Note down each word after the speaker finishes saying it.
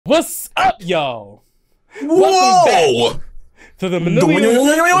What's up, y'all? Whoa! Welcome back to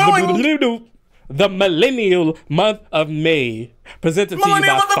the millennial month of May, presented to you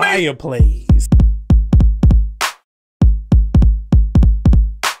by Fireplays.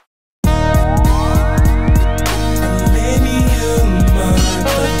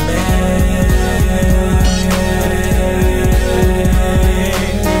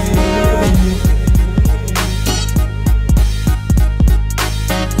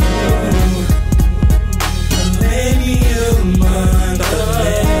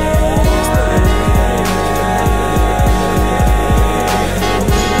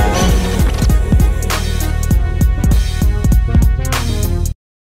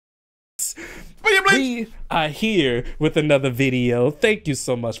 We are here with another video. Thank you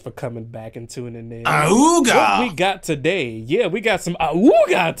so much for coming back and tuning in. Auga! What we got today? Yeah, we got some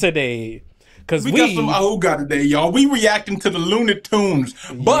auga today. Cause we got some auga today, y'all. We reacting to the Looney Tunes,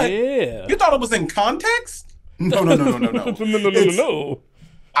 but yeah. You thought it was in context? No. No.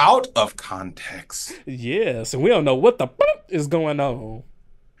 Out of context. Yeah, so we don't know what the fuck is going on.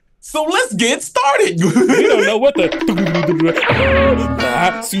 So let's get started. We don't know what the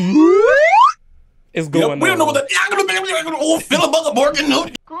is going on. We don't know what the Philibugger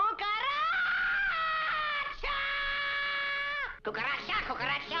Morgan.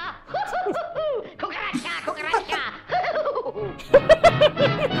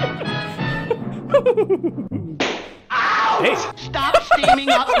 Ouch! Hey. Stop steaming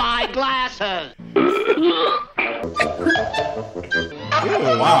up my glasses.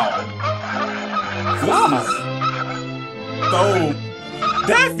 Wow. So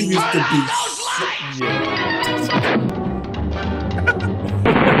Daffy used to be.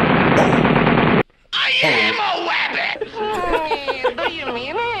 I am a weapon. Do you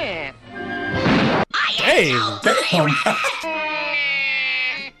mean it? Hey. Damn.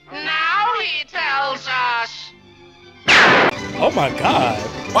 Now he tells us. Oh my God.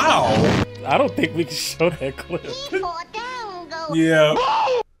 Wow. I don't think we can show that clip. Yeah.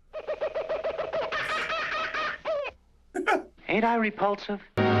 Ain't I repulsive?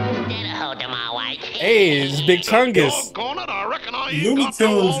 Hey, it's Big Chungus. Looney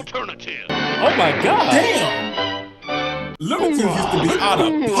Tunes. Oh my God. Damn. Looney Tunes used to be out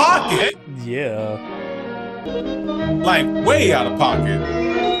of pocket. Yeah. Like way out of pocket.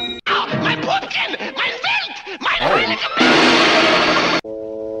 Oh, my pumpkin! My feet! My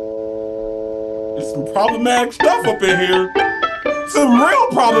There's some problematic stuff up in here. Some real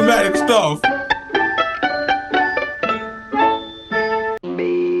problematic stuff.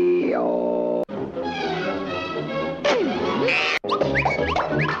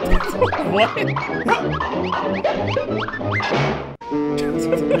 What? Hey.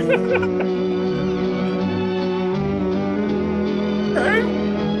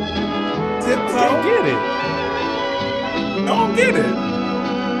 Tiptoe. Get it. Don't get it.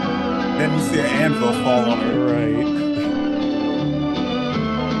 Then you see an anvil fall on her. Right.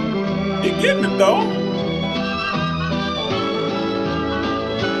 You're getting it though.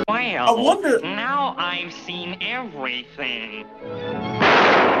 Well, I wonder. now I've seen everything.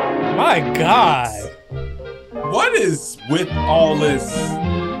 My God. What is with all this?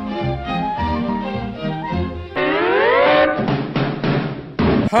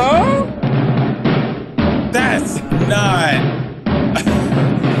 Huh? That's not.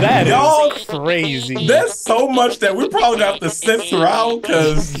 That Y'all, is crazy. there's so much that we probably have to censor out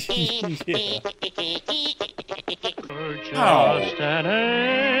because. Yeah. Just an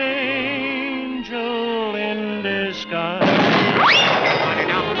angel in disguise.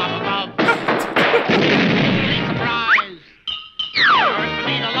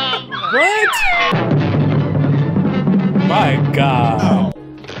 What? My God. Oh.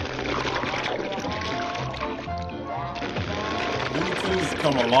 Looney Tunes has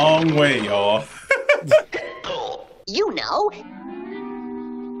come a long way, y'all. You know.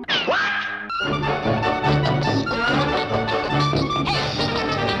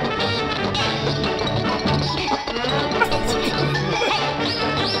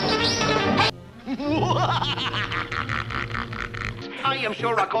 I am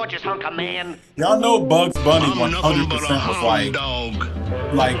sure a gorgeous hunk of man. Y'all know Bugs Bunny 100% was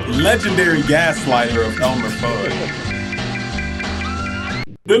like legendary gaslighter of Elmer Fudd.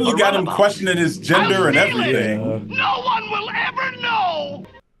 Literally got him questioning his gender and everything. No one will ever know.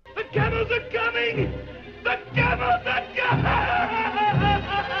 The camels are coming. The camels are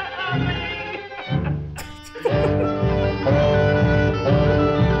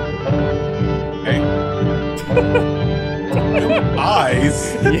Hey.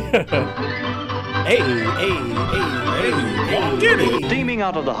 Eyes. Yeah. Hey, Don't get it. Steaming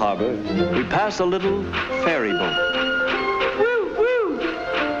out of the harbor, we pass a little ferry boat.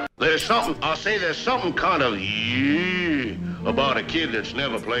 There's something kind of about a kid that's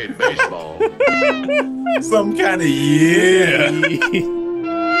never played baseball. Some kind of yeah.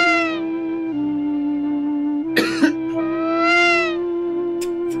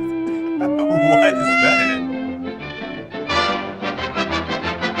 What is that?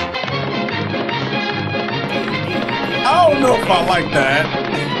 I don't know if I like that.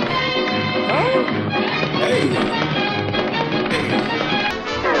 Hey.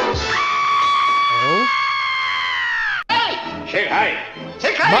 Shake high.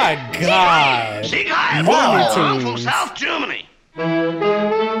 My God. Shake high. Looney From Tunes. South Germany.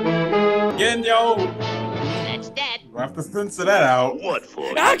 Again, yo. That's dead. We'll have to censor that out. What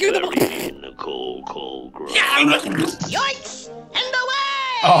for? I get the- In the cold, cold ground. Yoinks! And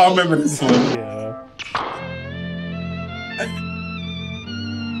away! Oh, I remember this one. Yeah.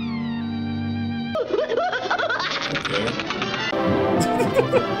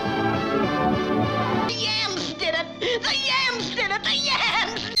 The yams did it! The yams did it! The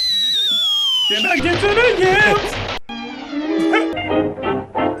yams! Can I get to the yams?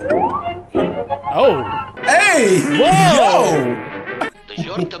 Oh. Hey! Whoa! Does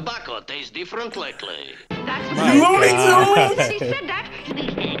your tobacco taste different lately? My Looney God. Tunes! He said that. I want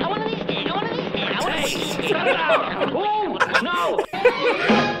these things. I want these things. I want these things.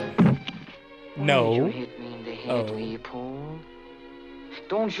 No. You hit me in the head, Oh. people.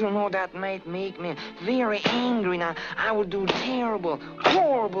 Don't you know that might make me very angry now? I will do terrible,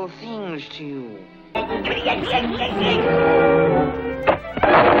 horrible things to you.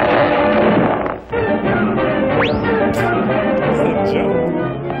 It's a joke.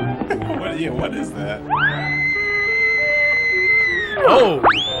 What is that? Oh.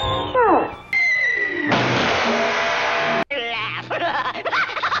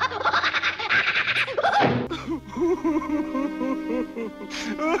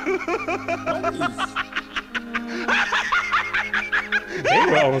 They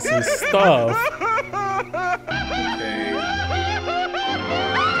were on some stuff. Okay.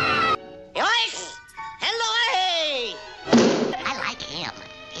 Yoinks! And away! I like him.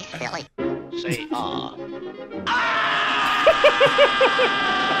 He's silly. Say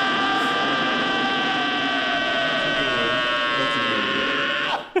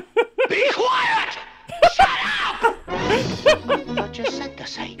Be quiet! What you said to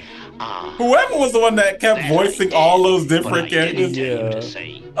say? Whoever was the one that kept voicing all those different characters. Yeah.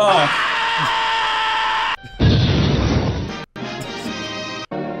 Say. Oh.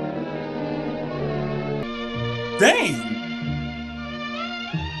 Dang.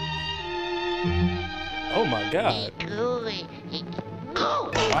 Oh my God.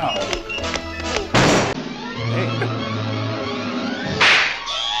 Oh! Wow.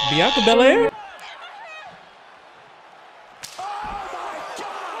 Bianca Belair?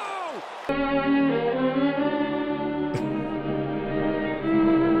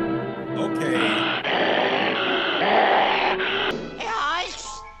 Okay. Yoinks!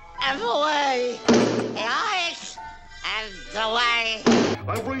 And away! Yoinks! And away!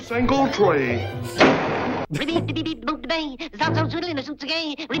 Every single tree. Repeat the beep beep boop the bang. Stop so swiddling the suits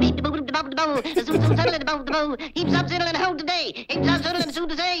again. Repeat the boop the boop the bow. The suits so settle the bow the bow. Keep stop settling the hold today. Keep stop settling the suit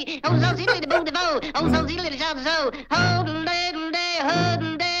to say. Oh, so settling the bow the bow. Oh, so settling the shout the so. Hodle daddle day,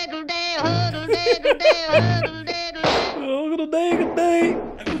 hodle daddle day, hodle daddle day, hodle daddle day. Oh, good day, good day.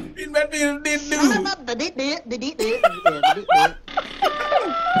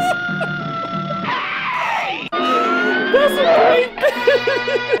 That's a great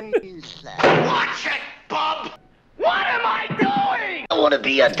Watch it, bub! What am I doing? I want to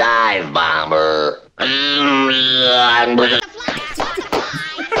be a dive bomber.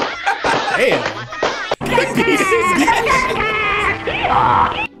 Damn.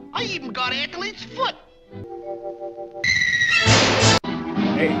 I even got athlete's foot.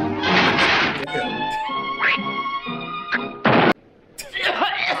 Hey.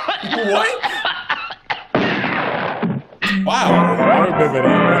 What? Wow. I remember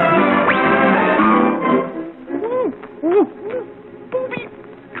that.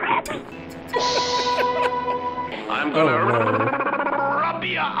 I'm gonna Oh, no. rub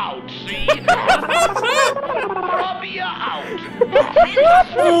you out, see? Rub you out.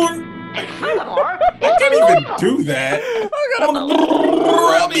 I can't even do that.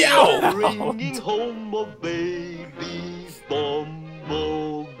 Rub me out. Bringing home a baby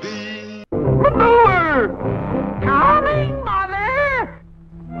bumblebee. Coming, mother!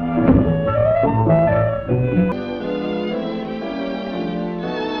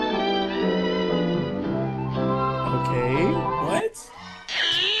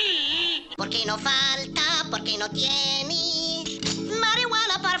 ¿Por qué no falta? ¿Por qué no tienes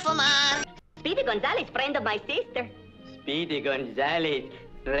marihuana para fumar? Speedy Gonzales, friend of my sister. Speedy Gonzales,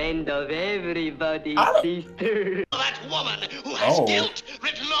 friend of everybody's sister. That woman who has guilt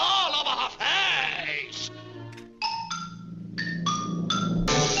written all over her face.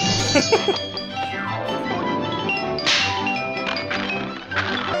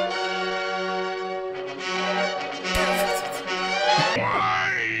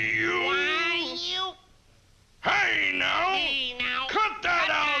 Hey now! Cut that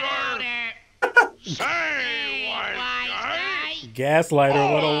out or say wise guy!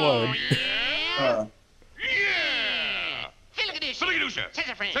 Gaslighter 101. Yeah! Philagadoosha!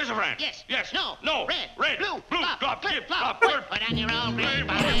 Sassafras! Yes! Yes! No! No! Red! Blue! Flop! Flip! Flop! Put on your own red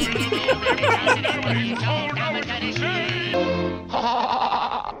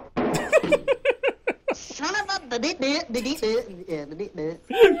Son of a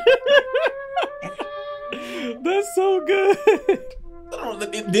That's so good.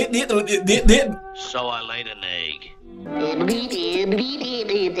 So I laid an egg.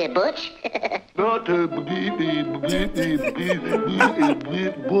 Butch? Not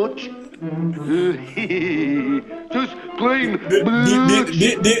Butch. Just plain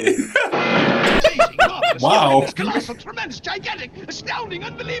Wow. Colossal, tremendous, gigantic, astounding,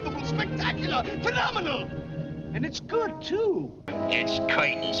 unbelievable, spectacular, phenomenal. And it's good, too. It's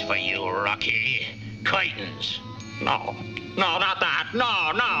curtains for you, Rocky. Curtains. No, not that.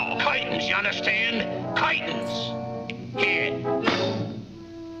 No. Curtains, you understand? Curtains. Here.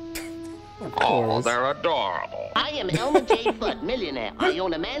 Oh, they're adorable. I am Elmer J. Fudd, millionaire. I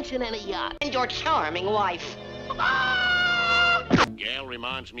own a mansion and a yacht. And your charming wife. Gal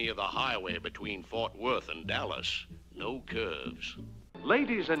reminds me of the highway between Fort Worth and Dallas. No curves.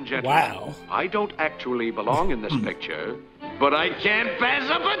 Ladies and gentlemen, Wow. I don't actually belong in this picture, but I can't pass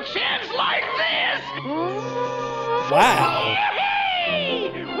up a chance like this! Wow.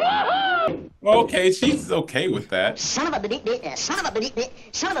 Okay, she's okay with that. Son of a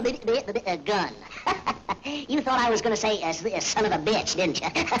gun. You thought I was going to say son of a bitch, didn't you?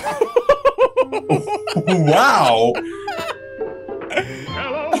 Wow.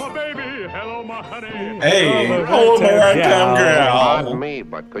 Hello, my baby! Hello, my honey! Hey, Oh, American Pardon girl. me,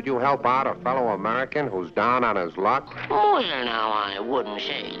 but could you help out a fellow American who's down on his luck? Well, now, I wouldn't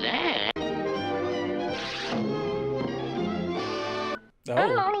say that. Oh.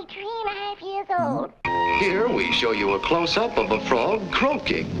 only 3.5 years old. Here we show you a close-up of a frog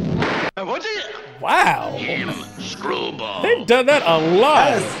croaking. What's it? Wow. Screwball. They've done that a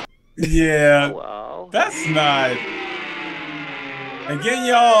lot. Yeah, Wow. that's not. Again,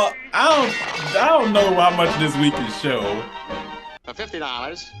 y'all, I don't know how much this week is show. For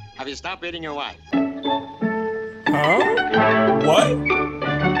 $50, have you stopped beating your wife? Huh? What?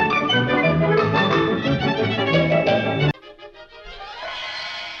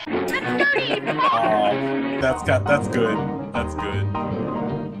 That's good. That's good.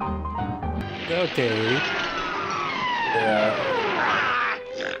 Okay. Yeah.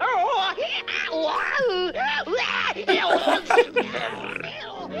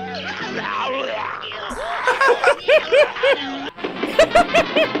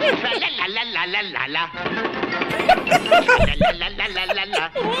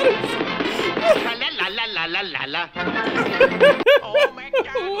 Oh,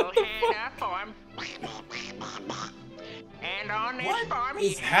 McDonald had a farm. And on this farm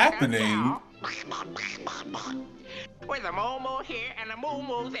Is he had a happening? cow. With a moo here and a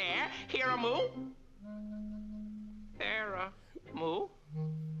moo there. Here a moo. There a moo.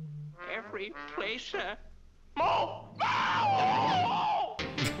 Every place a moo.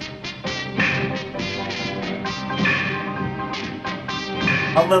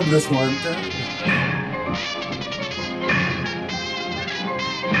 I remember this one.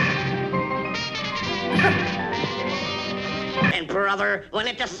 And brother, when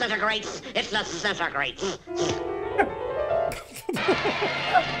it disintegrates, it disintegrates.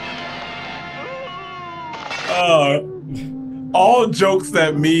 All jokes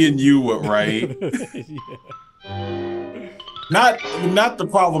that me and you would write. Not the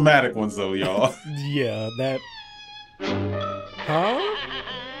problematic ones though, y'all. Yeah, that. Huh?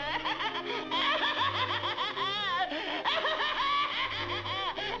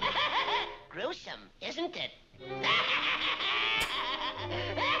 Gruesome, isn't it?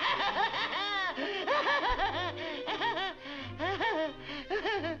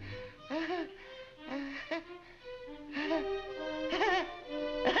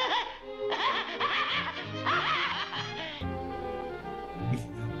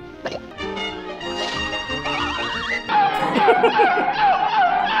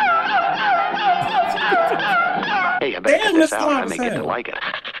 this out, I may get to like it.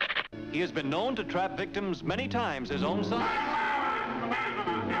 He has been known to trap victims many times, his own son.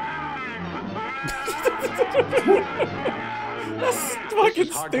 That's fucking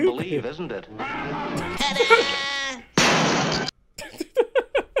It's hard stupid. to believe, isn't it?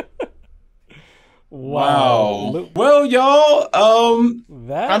 Wow. Well, y'all,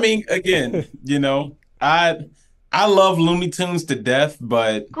 that I mean, again, you know, I love Looney Tunes to death,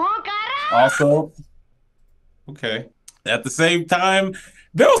 but also, okay, at the same time,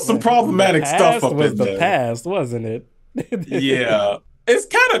 there was some problematic stuff up in there. The past, wasn't it? Yeah. It's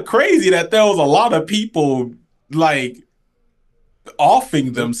kind of crazy that there was a lot of people like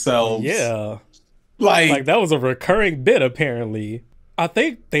offing themselves. Yeah. Like that was a recurring bit apparently. I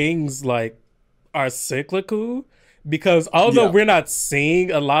think things like are cyclical because although we're not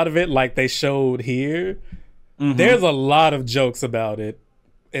seeing a lot of it like they showed here, there's a lot of jokes about it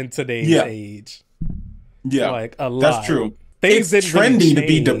in today's age. Yeah. Like a lot. That's true. Things it's trendy to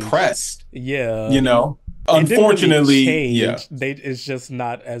be depressed. Yeah. You know? Unfortunately, it's just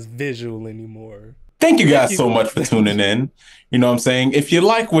not as visual anymore. Thank you guys so much for tuning in. You know what I'm saying? If you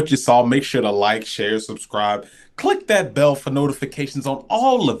like what you saw, make sure to like, share, subscribe. Click that bell for notifications on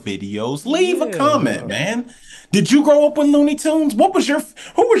all the videos. Leave a comment, man. Did you grow up with Looney Tunes? Who was your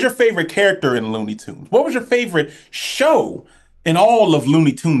favorite character in Looney Tunes? What was your favorite show in all of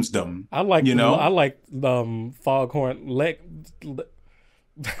Looney Tunes-dom? I like Foghorn Leg.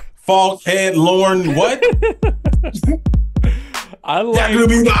 Foghead Lorne, what? I like.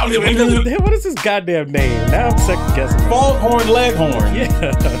 What is his goddamn name? Now I'm second guessing. Foghorn Leghorn. Yeah.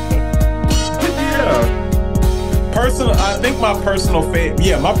 Yeah. I think my personal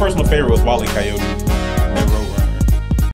favorite was Wile E. Coyote.